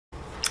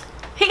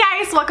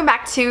guys, welcome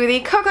back to the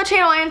Cocco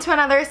channel and to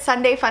another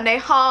Sunday Funday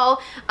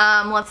haul.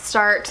 Let's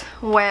start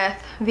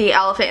with the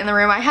elephant in the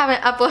room. I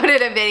haven't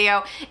uploaded a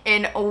video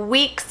in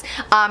weeks.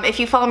 If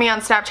you follow me on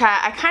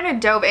Snapchat, I kind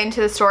of dove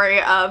into the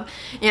story of,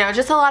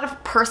 just a lot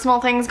of personal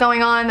things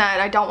going on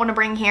that I don't want to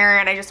bring here,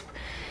 and I just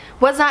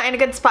was not in a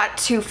good spot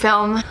to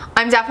film.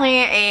 I'm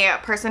definitely a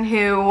person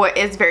who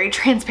is very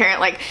transparent.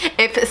 Like,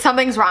 if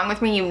something's wrong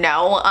with me,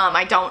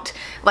 I don't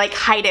like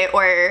hide it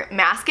or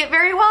mask it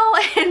very well.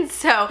 And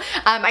so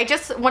I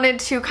just wanted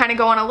to kind of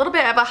go on a little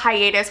bit of a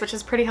hiatus, which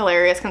is pretty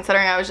hilarious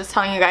considering I was just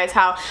telling you guys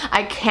how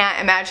I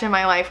can't imagine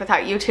my life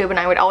without YouTube, and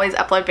I would always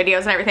upload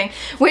videos and everything,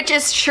 which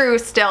is true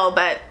still,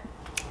 but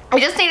I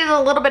just needed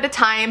a little bit of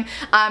time.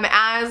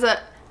 As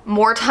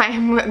more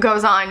time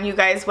goes on, you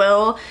guys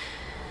will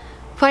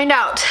find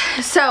out.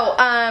 So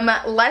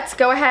let's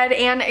go ahead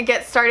and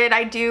get started.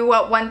 I do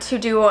want to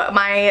do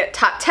my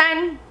top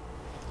 10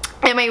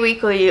 and my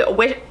weekly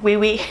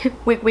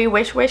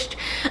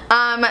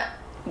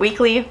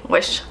weekly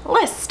wish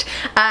list.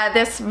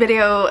 This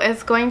video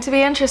is going to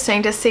be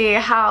interesting to see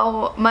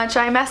how much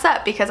I mess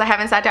up because I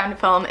haven't sat down to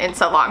film in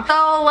so long.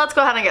 So let's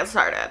go ahead and get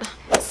started.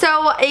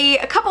 So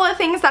a couple of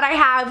things that I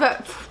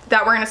have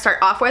that we're going to start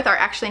off with are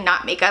actually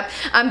not makeup.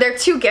 They're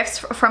two gifts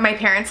from my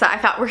parents that I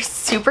thought were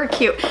super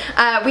cute.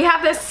 We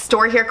have this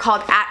store here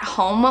called At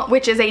Home,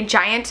 which is a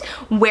giant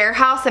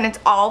warehouse, and it's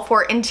all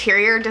for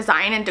interior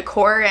design and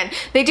decor, and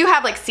they do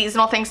have like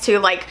seasonal things too,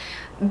 like,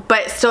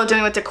 but still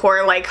doing with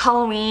decor like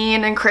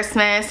Halloween and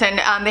Christmas, and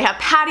they have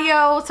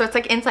patio, so it's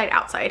like inside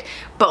outside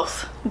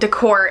both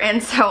decor.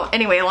 And so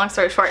anyway, long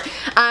story short,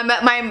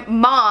 my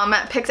mom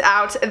picked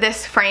out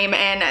this frame,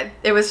 and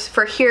it was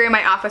for here in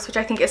my office, which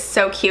I think is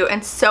so cute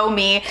and so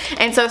me.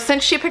 And so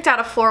since she picked out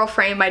a floral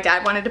frame, my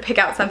dad wanted to pick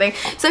out something,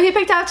 so he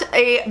picked out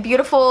a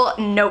beautiful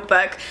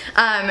notebook.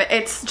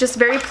 It's just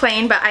very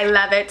plain, but I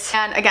love it,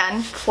 and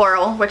again,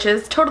 floral, which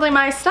is totally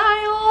my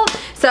style.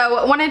 So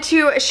I wanted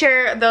to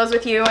share those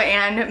with you,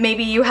 and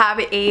maybe you have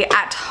a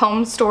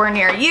at-home store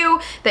near you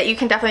that you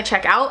can definitely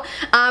check out.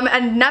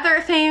 Another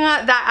thing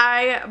that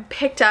I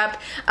picked up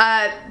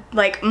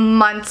like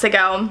months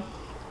ago,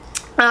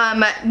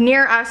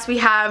 near us we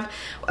have,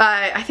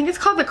 I think it's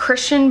called the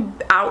Christian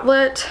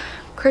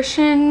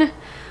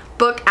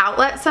Book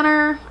Outlet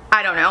Center.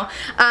 I don't know,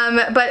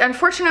 but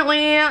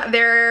unfortunately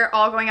they're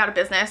all going out of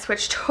business,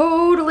 which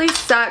totally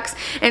sucks.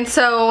 And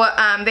so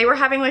they were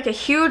having like a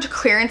huge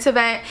clearance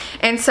event,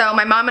 and so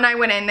my mom and I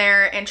went in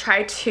there and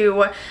tried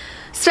to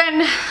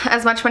spend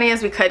as much money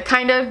as we could,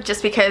 kind of,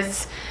 just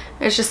because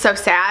it's just so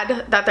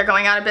sad that they're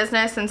going out of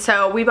business. And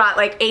so we bought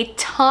like a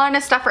ton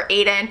of stuff for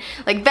Aiden,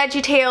 like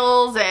Veggie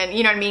Tales and,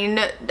 you know what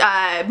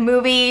I mean,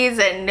 movies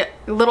and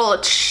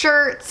little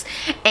shirts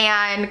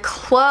and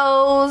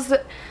clothes.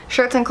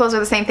 Shirts and clothes are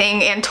the same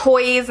thing, and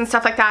toys and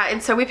stuff like that.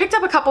 And so we picked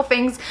up a couple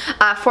things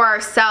for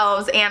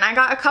ourselves, and I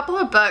got a couple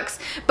of books,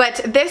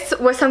 but this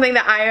was something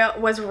that I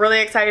was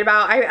really excited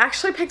about. I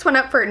actually picked one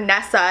up for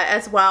Nessa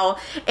as well,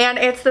 and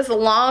it's this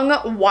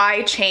long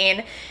Y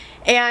chain,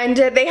 and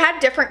they had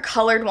different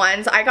colored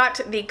ones. I got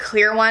the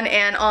clear one,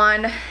 and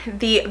on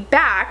the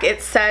back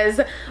it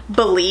says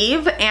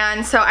believe.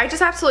 And so I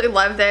just absolutely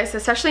love this,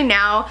 especially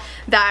now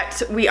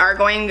that we are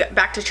going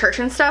back to church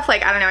and stuff.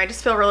 Like, I don't know, I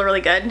just feel really,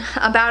 really good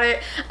about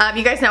it.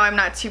 You guys know I'm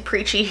not too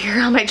preachy here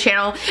on my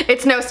channel.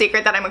 It's no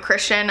secret that I'm a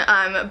Christian,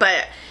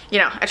 but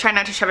I try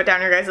not to shove it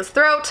down your guys'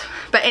 throat.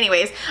 But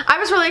anyways, I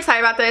was really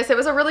excited about this. It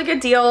was a really good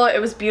deal. It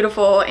was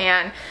beautiful,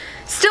 and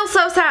still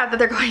so sad that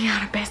they're going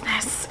out of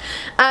business.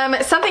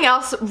 Something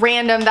else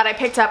random that I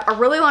picked up a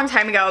really long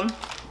time ago.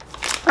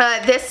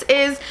 This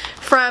is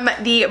from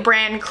the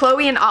brand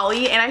Quay and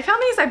Ollie, and I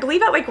found these, I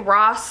believe, at like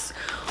Ross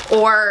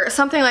or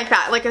something like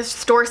that, like a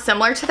store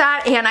similar to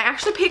that. And I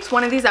actually picked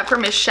one of these up for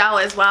Michelle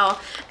as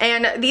well,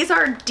 and these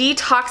are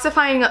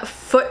detoxifying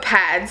foot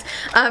pads.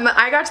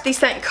 I got these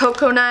scent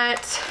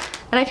coconut,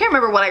 and I can't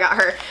remember what I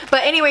got her.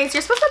 But anyways,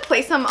 you're supposed to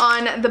place them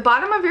on the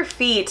bottom of your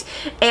feet,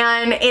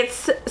 and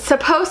it's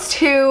supposed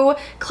to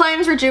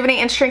cleanse, rejuvenate,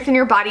 and strengthen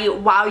your body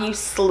while you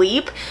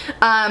sleep.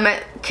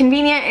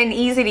 Convenient and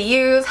easy to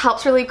use,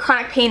 helps relieve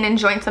chronic pain in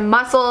joints and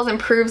muscles,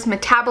 improves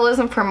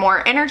metabolism for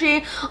more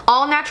energy,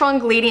 all natural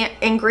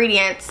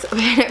ingredients,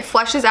 and it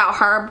flushes out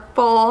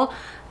harmful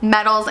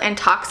metals and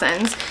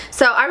toxins.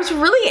 So I was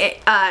really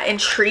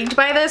intrigued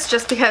by this,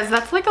 just because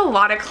that's like a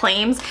lot of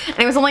claims, and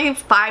it was only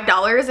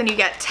 $5 and you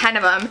get 10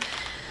 of them.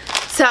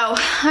 So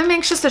I'm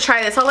anxious to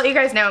try this. I'll let you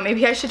guys know.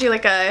 Maybe I should do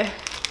like a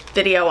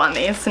video on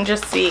these and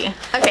just see.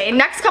 Okay,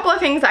 next couple of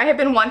things I have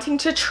been wanting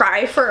to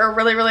try for a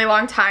really, really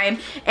long time,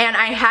 and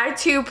I had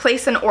to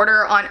place an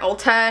order on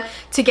Ulta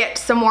to get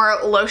some more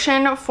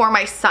lotion for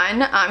my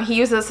son. He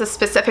uses a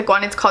specific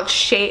one. It's called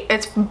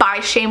it's by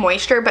Shea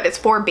Moisture, but it's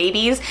for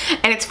babies,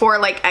 and it's for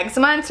like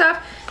eczema and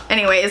stuff.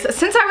 Anyways,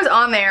 since I was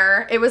on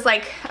there, it was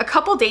like a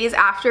couple days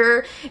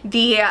after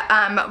the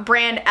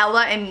brand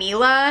Ella and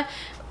Mila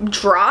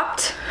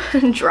dropped,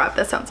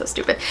 that sounds so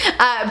stupid,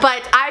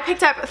 but I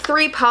picked up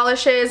 3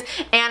 polishes,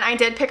 and I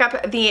did pick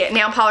up the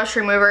nail polish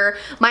remover.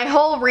 My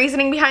whole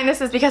reasoning behind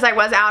this is because I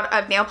was out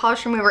of nail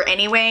polish remover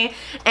anyway,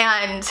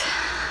 and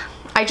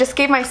I just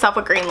gave myself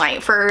a green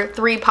light for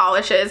 3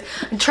 polishes.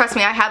 Trust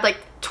me, I had like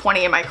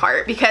 20 in my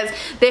cart because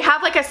they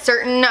have like a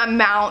certain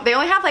amount. They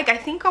only have like, I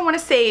think I want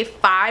to say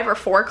 5 or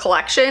 4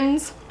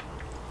 collections.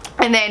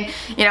 And then,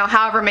 you know,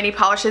 however many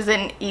polishes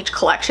in each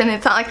collection.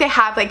 It's not like they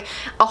have like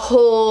a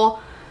whole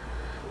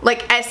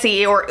like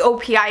SE or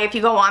OPI if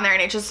you go on there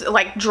and it just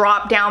like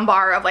drop down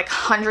bar of like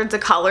hundreds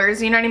of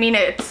colors, you know what I mean?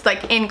 It's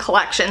like in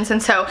collections.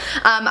 And so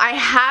I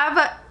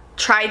have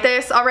tried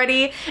this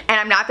already and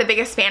I'm not the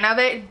biggest fan of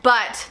it,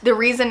 but the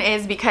reason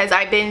is because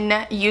I've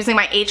been using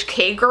my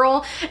HK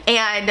Girl,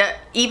 and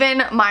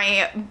even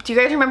my, do you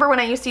guys remember when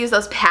I used to use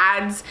those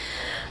pads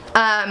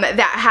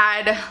that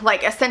had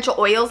like essential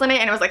oils in it,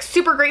 and it was like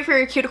super great for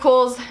your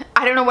cuticles?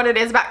 I don't know what it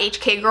is about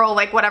HK Girl,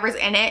 like whatever's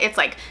in it, it's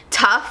like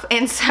tough,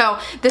 and so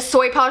the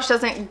soy polish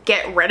doesn't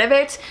get rid of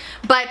it,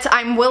 but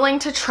I'm willing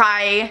to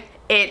try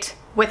it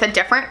with a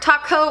different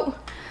top coat.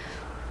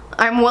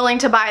 I'm willing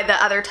to buy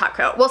the other top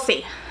coat. We'll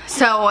see.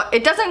 So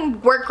it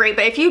doesn't work great,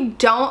 but if you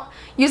don't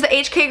use the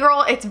HK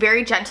Girl, it's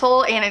very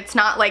gentle and it's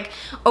not like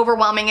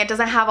overwhelming. It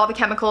doesn't have all the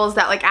chemicals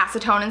that like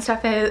acetone and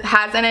stuff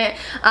has in it.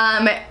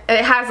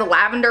 It has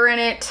lavender in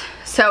it.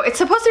 So it's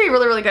supposed to be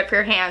really, really good for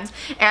your hands,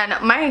 and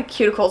my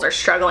cuticles are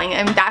struggling,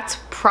 and that's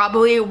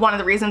probably one of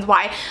the reasons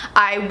why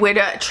I would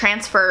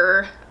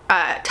transfer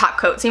top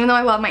coats, even though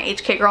I love my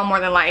HK Girl more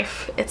than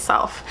life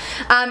itself.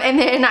 And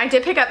then I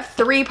did pick up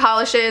 3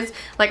 polishes.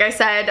 Like I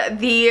said,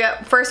 the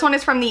first one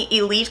is from the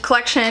Elite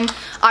collection.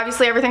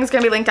 Obviously everything's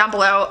gonna be linked down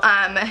below.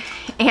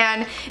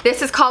 And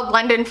this is called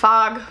London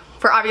Fog.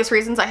 For obvious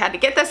reasons I had to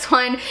get this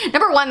one.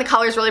 Number 1, the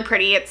color is really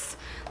pretty. It's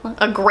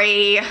a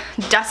gray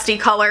dusty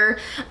color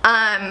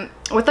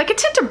with like a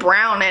tint of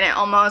brown in it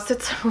almost.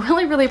 It's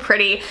really, really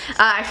pretty.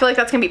 I feel like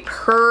that's gonna be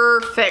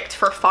perfect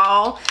for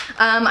fall.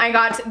 I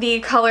got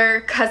the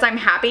color Cause I'm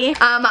Happy.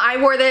 I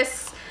wore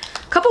this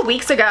a couple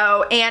weeks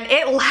ago, and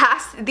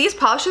these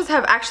polishes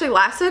have actually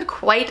lasted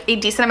quite a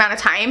decent amount of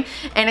time,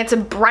 and it's a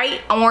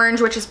bright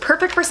orange, which is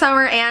perfect for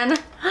summer and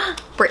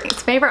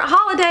Brittany's favorite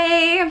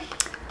holiday,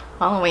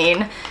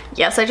 Halloween.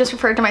 Yes, I just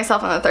referred to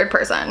myself in the 3rd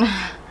person.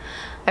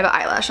 I have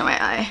an eyelash on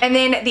my eye. And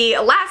then the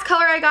last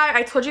color I got,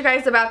 I told you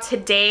guys about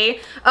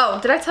today. Oh,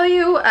 did I tell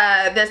you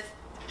this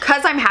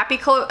Cause I'm Happy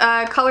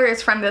color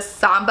is from the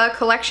Samba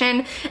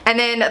collection. And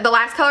then the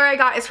last color I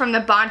got is from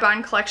the Bon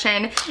Bon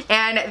collection.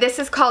 And this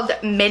is called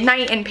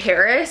Midnight in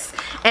Paris.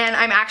 And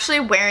I'm actually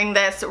wearing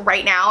this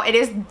right now. It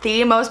is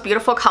the most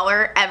beautiful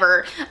color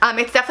ever.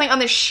 It's definitely on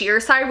the sheer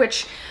side,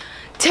 which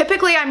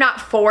typically I'm not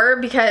for,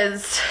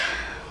 because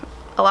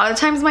a lot of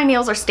times my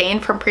nails are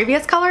stained from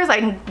previous colors.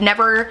 I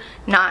never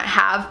not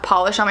have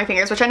polish on my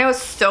fingers, which I know is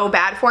so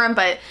bad for them,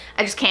 but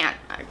I just can't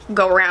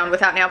go around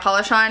without nail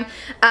polish on.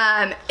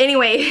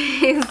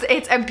 Anyways,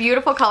 it's a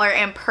beautiful color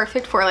and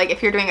perfect for like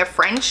if you're doing a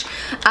French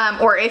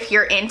or if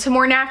you're into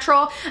more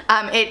natural.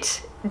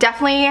 It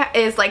definitely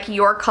is like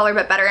your color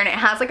but better, and it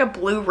has like a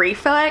blue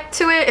reflect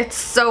to it. It's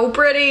so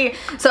pretty.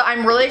 So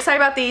I'm really excited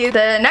about these.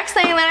 The next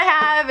thing that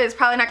I have is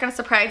probably not going to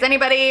surprise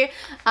anybody.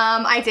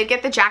 I did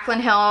get the Jaclyn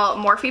Hill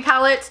Morphe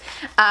palette.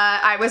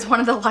 I was one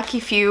of the lucky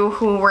few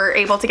who were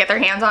able to get their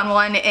hands on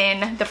one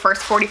in the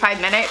first 45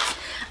 minutes.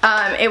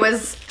 It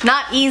was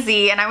not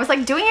easy, and I was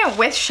like doing it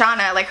with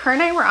Shauna. Like her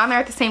and I were on there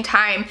at the same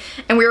time,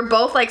 and we were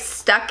both like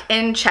stuck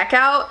in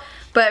checkout.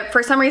 But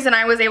for some reason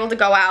I was able to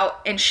go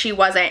out and she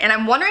wasn't. And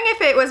I'm wondering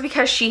if it was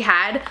because she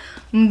had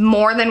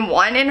more than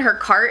one in her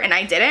cart and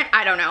I didn't.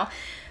 I don't know.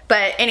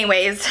 But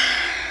anyways,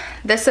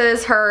 this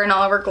is her in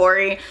all of her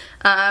glory.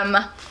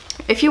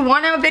 If you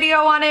want a video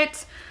on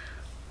it,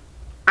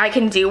 I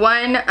can do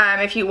one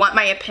if you want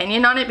my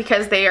opinion on it,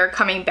 because they are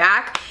coming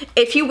back.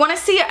 If you want to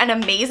see an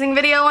amazing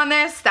video on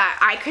this that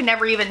I could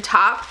never even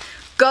top,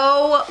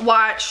 go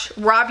watch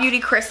Raw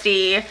Beauty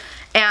Kristi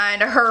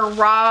and her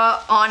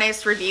raw,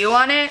 honest review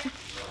on it.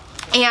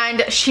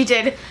 And she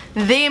did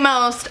the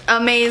most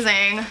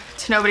amazing,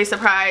 to nobody's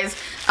surprise,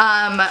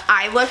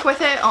 eye look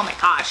with it. Oh my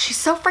gosh, she's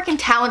so freaking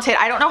talented.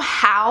 I don't know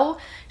how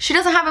she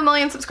doesn't have 1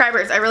 million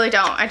subscribers. I really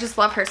don't. I just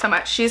love her so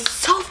much. She's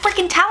so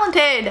freaking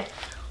talented.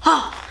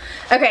 Oh.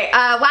 Okay,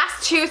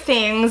 last 2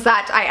 things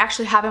that I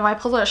actually have in my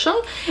possession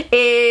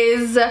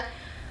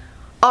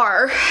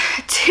are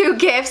 2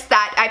 gifts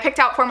that I picked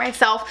out for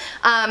myself.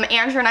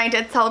 Andrew and I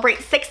did celebrate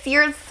 6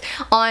 years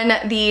on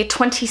the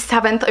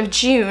 27th of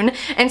June,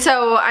 and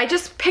so I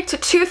just picked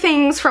 2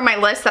 things from my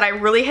list that I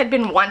really had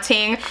been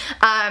wanting.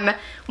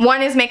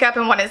 One is makeup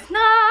and one is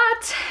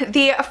not.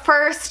 The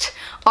first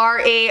are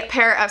a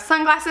pair of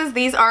sunglasses.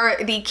 These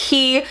are the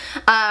Quay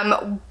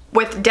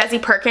with Desi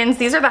Perkins.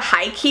 These are the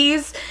high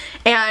keys,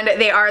 and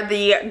they are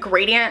the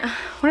gradient,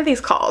 what are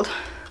these called?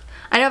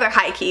 I know they're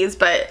high keys,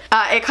 but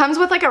it comes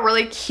with like a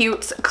really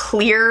cute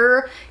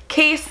clear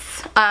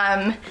case.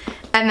 And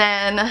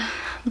then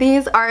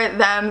these are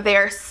them. They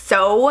are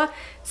so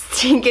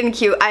stinking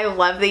cute. I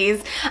love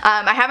these.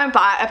 I haven't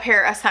bought a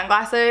pair of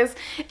sunglasses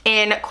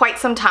in quite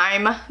some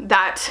time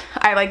that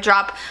I like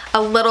drop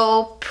a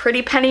little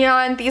pretty penny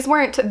on. These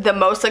weren't the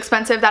most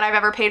expensive that I've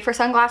ever paid for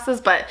sunglasses,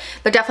 but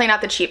they're definitely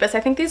not the cheapest. I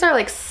think these are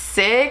like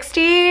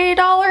 $60. And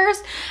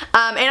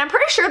I'm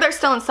pretty sure they're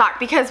still in stock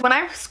because when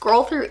I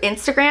scroll through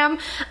Instagram,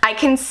 I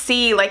can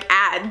see like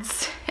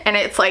ads and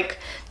it's like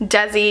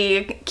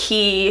Desi,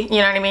 Quay, you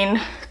know what I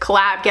mean?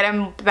 Collab, get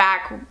them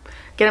back.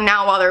 Get them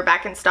now while they're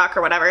back in stock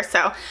or whatever.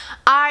 So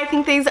I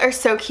think these are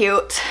so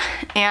cute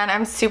and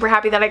I'm super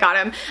happy that I got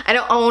them. I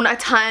don't own a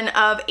ton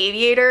of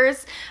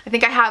aviators. I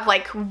think I have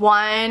like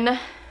 1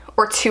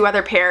 or 2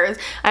 other pairs.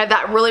 I have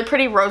that really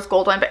pretty rose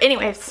gold one, but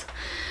anyways,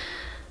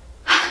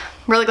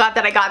 really glad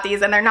that I got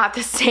these and they're not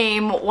the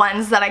same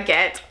ones that I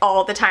get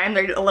all the time.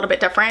 They're a little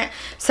bit different.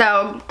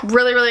 So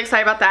really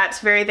excited about that.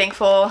 Very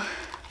thankful.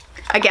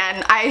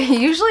 Again, I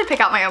usually pick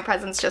out my own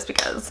presents just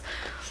because,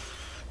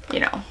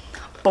 you know,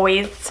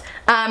 boys.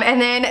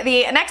 And then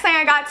the next thing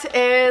I got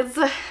is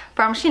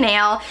from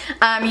Chanel.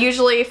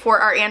 Usually for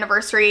our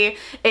anniversary,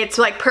 it's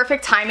like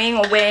perfect timing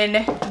when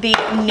the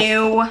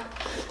new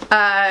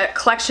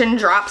collection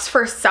drops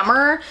for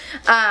summer.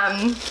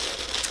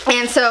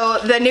 And so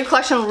the new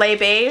collection Les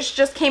Beiges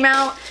just came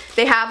out.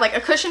 They have like a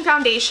cushion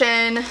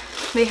foundation.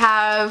 They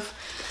have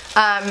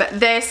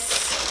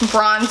this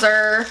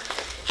bronzer.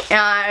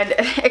 And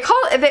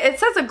it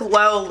says a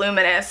glow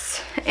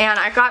luminous and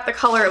I got the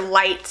color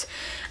light.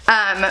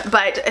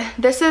 But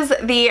this is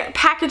the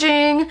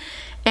packaging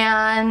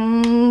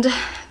and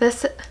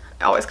this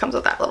always comes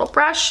with that little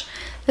brush.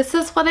 This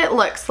is what it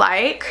looks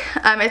like.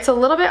 It's a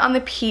little bit on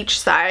the peach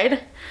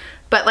side,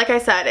 but like I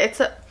said,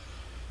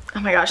 oh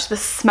my gosh, the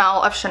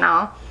smell of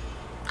Chanel.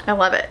 I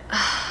love it.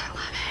 I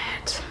love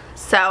it.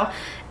 So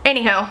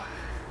anywho,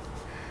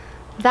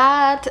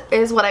 that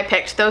is what I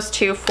picked, those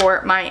 2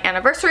 for my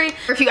anniversary.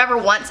 If you ever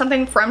want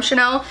something from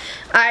Chanel,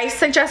 I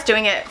suggest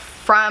doing it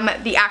from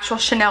the actual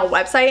Chanel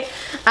website,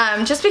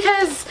 just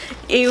because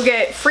you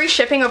get free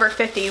shipping over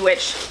 50,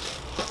 which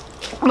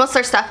most of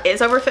their stuff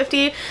is over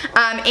 50,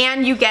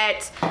 and you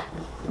get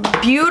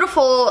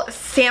beautiful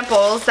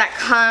samples that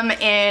come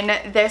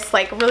in this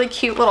like really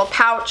cute little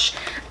pouch.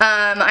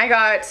 I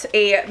got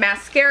a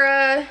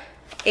mascara,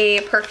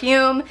 a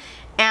perfume,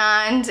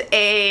 and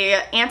a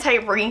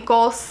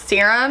anti-wrinkle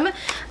serum,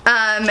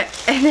 and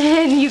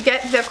then you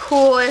get the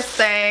coolest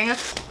thing,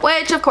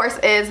 which of course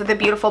is the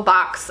beautiful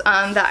box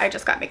that I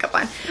just got makeup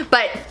on.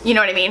 But you know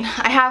what I mean.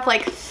 I have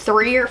like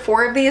 3 or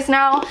 4 of these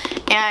now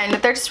and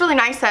they're just really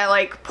nice to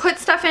like put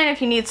stuff in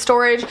if you need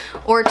storage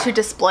or to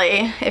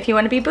display if you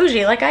want to be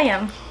bougie like I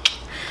am.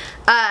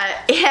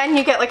 And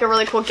you get like a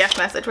really cool gift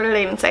message. What did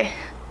I even say?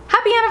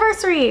 Happy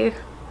anniversary!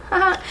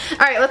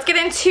 Alright, let's get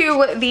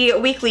into the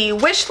weekly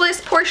wish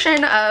list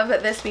portion of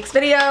this week's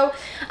video.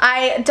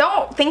 I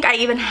don't think I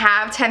even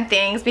have 10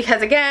 things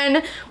because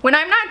again, when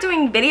I'm not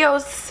doing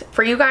videos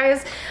for you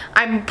guys,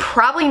 I'm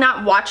probably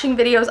not watching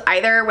videos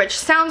either, which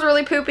sounds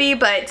really poopy,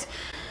 but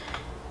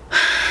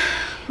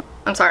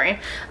I'm sorry.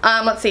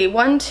 Let's see,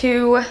 1,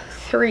 2,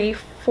 3,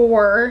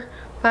 4,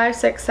 5,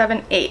 6,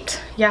 7,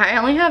 8. Yeah, I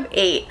only have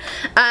 8.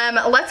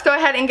 Let's go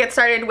ahead and get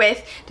started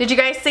with, did you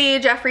guys see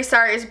Jeffree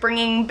Star is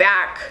bringing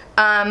back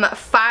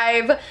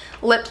 5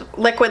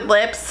 liquid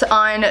lips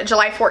on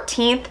July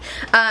 14th.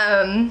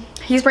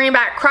 He's bringing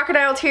back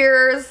Crocodile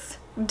Tears,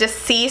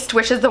 Deceased,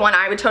 which is the one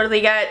I would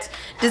totally get,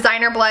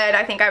 Designer Blood,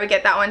 I think I would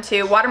get that one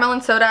too,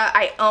 Watermelon Soda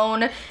I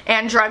own,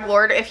 and Drug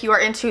Lord if you are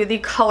into the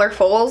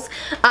colorfuls.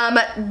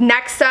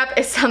 Next up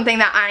is something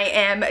that I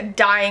am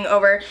dying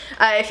over.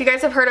 If you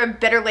guys have heard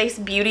of Bitter Lace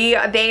Beauty,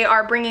 they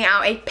are bringing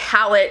out a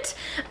palette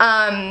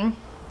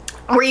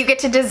where you get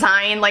to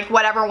design like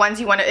whatever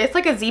ones you want to. It's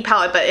like a Z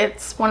palette, but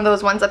it's one of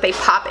those ones that they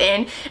pop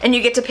in and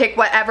you get to pick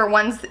whatever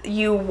ones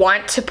you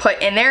want to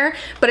put in there.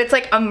 But it's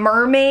like a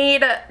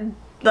mermaid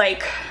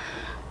like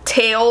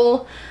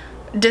tail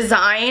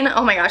design.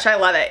 Oh my gosh, I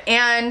love it.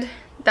 And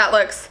that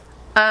looks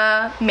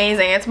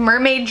amazing. It's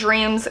Mermaid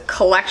Dreams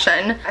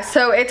collection.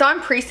 So it's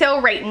on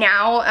pre-sale right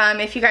now.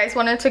 If you guys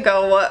wanted to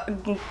go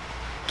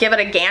give it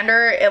a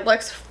gander, it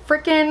looks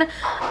freaking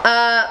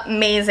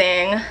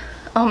amazing.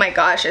 Oh my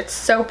gosh, it's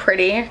so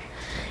pretty.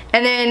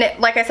 And then,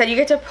 like I said, you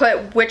get to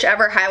put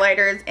whichever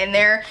highlighters in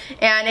there,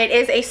 and it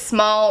is a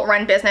small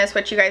run business,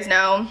 which you guys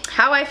know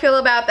how I feel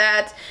about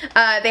that.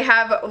 They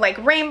have like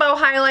rainbow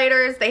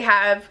highlighters, they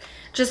have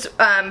just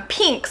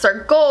pinks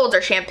or golds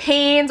or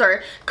champagnes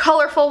or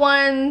colorful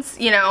ones,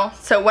 you know,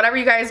 so whatever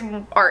you guys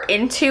are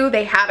into,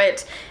 they have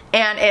it,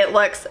 and it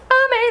looks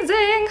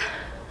amazing.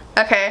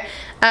 Okay,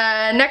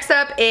 next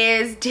up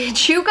is,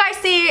 did you guys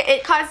see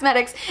It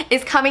Cosmetics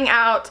is coming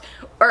out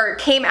or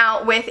came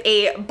out with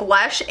a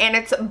blush, and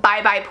it's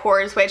Bye Bye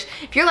Pores, which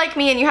if you're like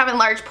me and you have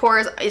enlarged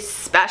pores,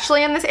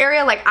 especially in this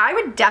area, like I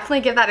would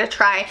definitely give that a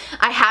try.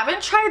 I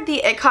haven't tried the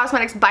It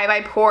Cosmetics Bye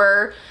Bye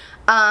Pore,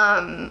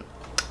 I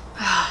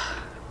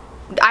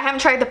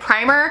haven't tried the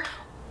primer,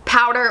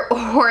 powder,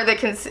 or the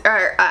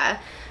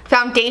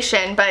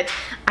foundation, but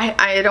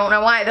I don't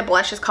know why the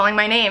blush is calling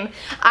my name.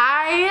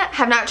 I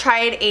have not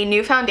tried a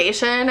new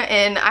foundation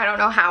in I don't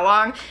know how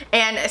long,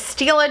 and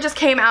Stila just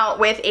came out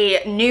with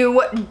a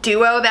new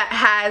duo that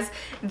has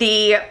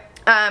the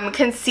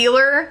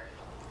concealer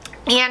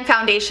and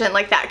foundation.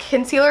 Like, that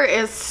concealer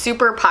is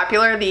super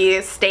popular,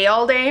 the Stay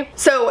All Day.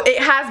 So it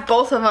has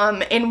both of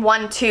them in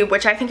one tube,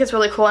 which I think is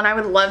really cool, and I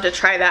would love to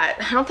try that.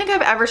 I don't think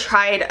I've ever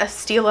tried a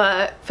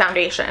Stila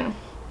foundation,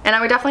 and I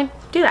would definitely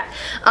do that.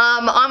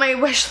 On my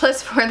wish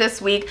list for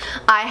this week,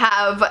 I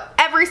have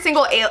every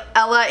single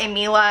Ella and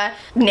Mila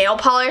nail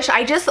polish.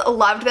 I just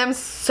loved them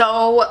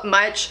so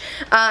much.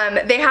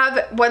 They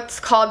have what's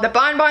called the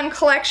Bon Bon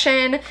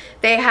collection,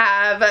 they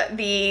have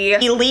the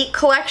Elite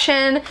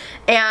collection,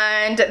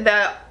 and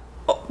the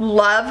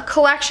Love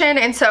collection.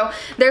 And so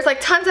there's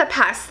like tons of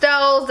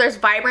pastels, there's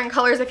vibrant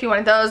colors if you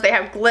wanted those, they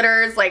have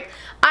glitters. Like,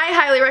 I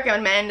highly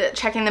recommend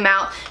checking them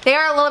out. They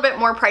are a little bit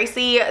more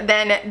pricey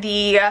than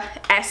the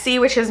Essie,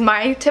 which is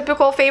my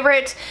typical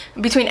favorite.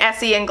 Between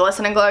Essie and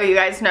Glisten and Glow, you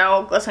guys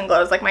know Glisten and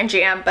Glow is like my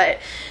jam, but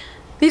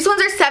these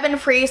ones are 7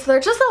 free, so they're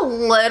just a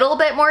little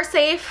bit more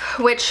safe,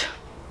 which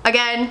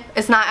again,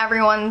 is not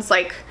everyone's,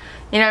 like,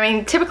 you know what I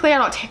mean? Typically I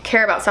don't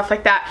care about stuff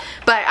like that,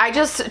 but I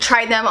just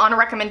tried them on a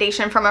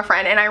recommendation from a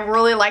friend, and I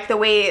really like the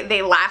way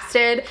they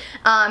lasted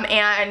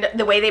and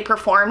the way they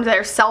performed.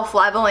 They're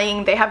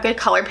self-leveling, they have good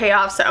color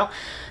payoff, so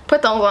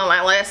put those on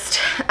my list.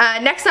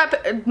 Next up,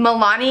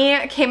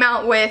 Milani came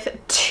out with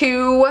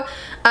 2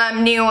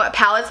 new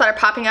palettes that are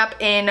popping up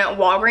in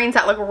Walgreens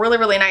that look really,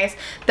 really nice.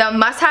 The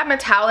Must Have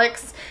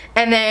Metallics,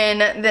 and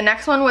then the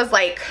next one was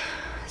like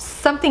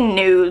something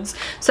nudes.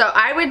 So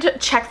I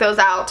would check those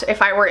out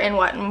if I were in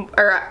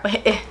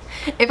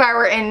if I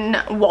were in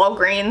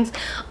Walgreens.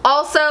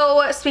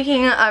 Also,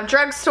 speaking of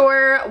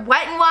drugstore,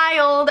 Wet n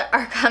Wild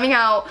are coming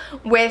out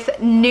with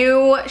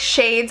new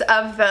shades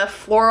of the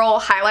floral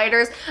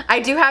highlighters. I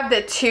do have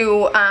the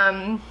 2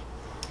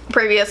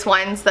 previous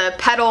ones, the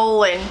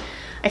Petal and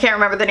I can't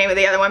remember the name of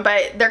the other one,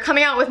 but they're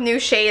coming out with new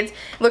shades.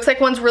 It looks like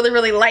one's really,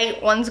 really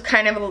light, one's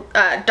kind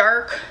of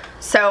dark.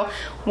 So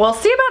we'll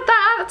see about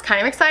that. That's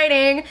kind of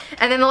exciting.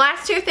 And then the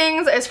last 2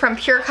 things is from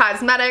Pure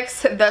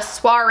Cosmetics, the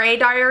Soiree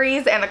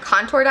Diaries and the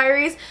Contour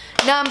Diaries.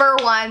 Number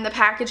 1, the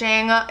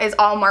packaging is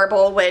all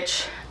marble,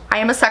 which I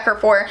am a sucker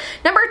for.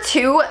 Number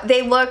 2,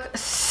 they look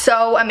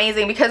so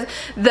amazing because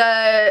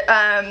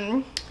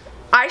the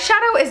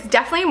eyeshadow is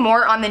definitely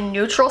more on the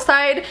neutral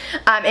side,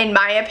 in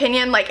my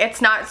opinion. Like,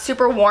 it's not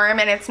super warm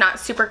and it's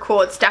not super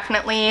cool. It's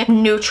definitely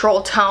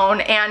neutral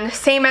tone, and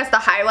same as the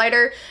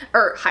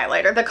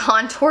the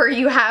contour.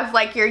 You have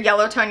like your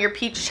yellow tone, your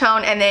peach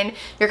tone, and then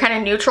your kind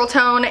of neutral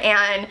tone,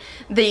 and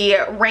the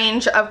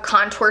range of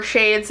contour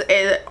shades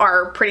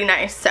are pretty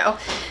nice. So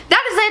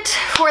that is it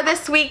for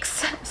this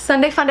week's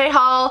Sunday Funday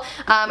haul.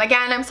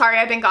 Again, I'm sorry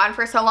I've been gone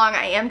for so long.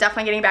 I am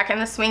definitely getting back in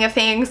the swing of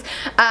things.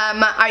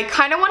 I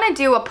kind of want to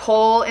do a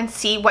poll and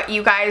see what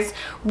you guys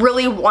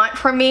really want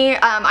from me.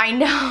 I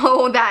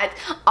know that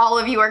all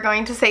of you are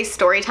going to say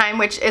story time,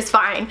 which is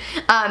fine.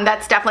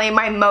 That's definitely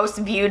my most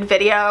viewed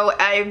video.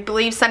 I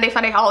believe Sunday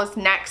Funday haul is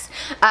next,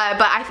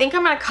 but I think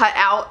I'm gonna cut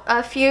out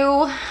a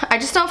few. I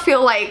just don't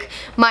feel like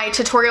my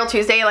Tutorial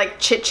Tuesday, like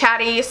chit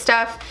chatty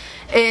stuff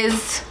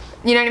is,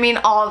 you know what I mean,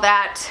 all of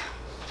that.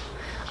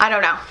 I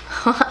don't know.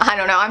 I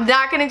don't know. I'm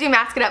not going to do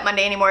Mask It Up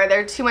Monday anymore.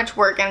 They're too much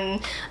work and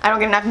I don't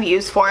get enough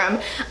views for them.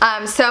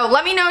 So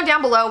let me know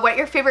down below what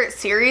your favorite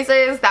series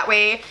is. That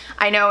way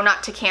I know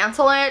not to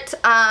cancel it.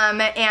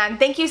 And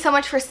thank you so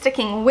much for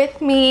sticking with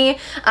me.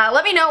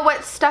 Let me know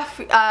what stuff,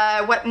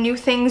 what new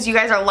things you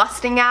guys are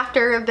lusting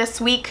after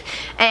this week.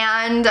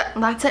 And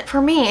that's it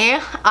for me.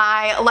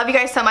 I love you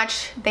guys so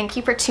much. Thank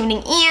you for tuning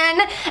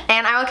in,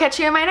 and I will catch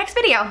you in my next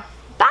video.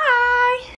 Bye!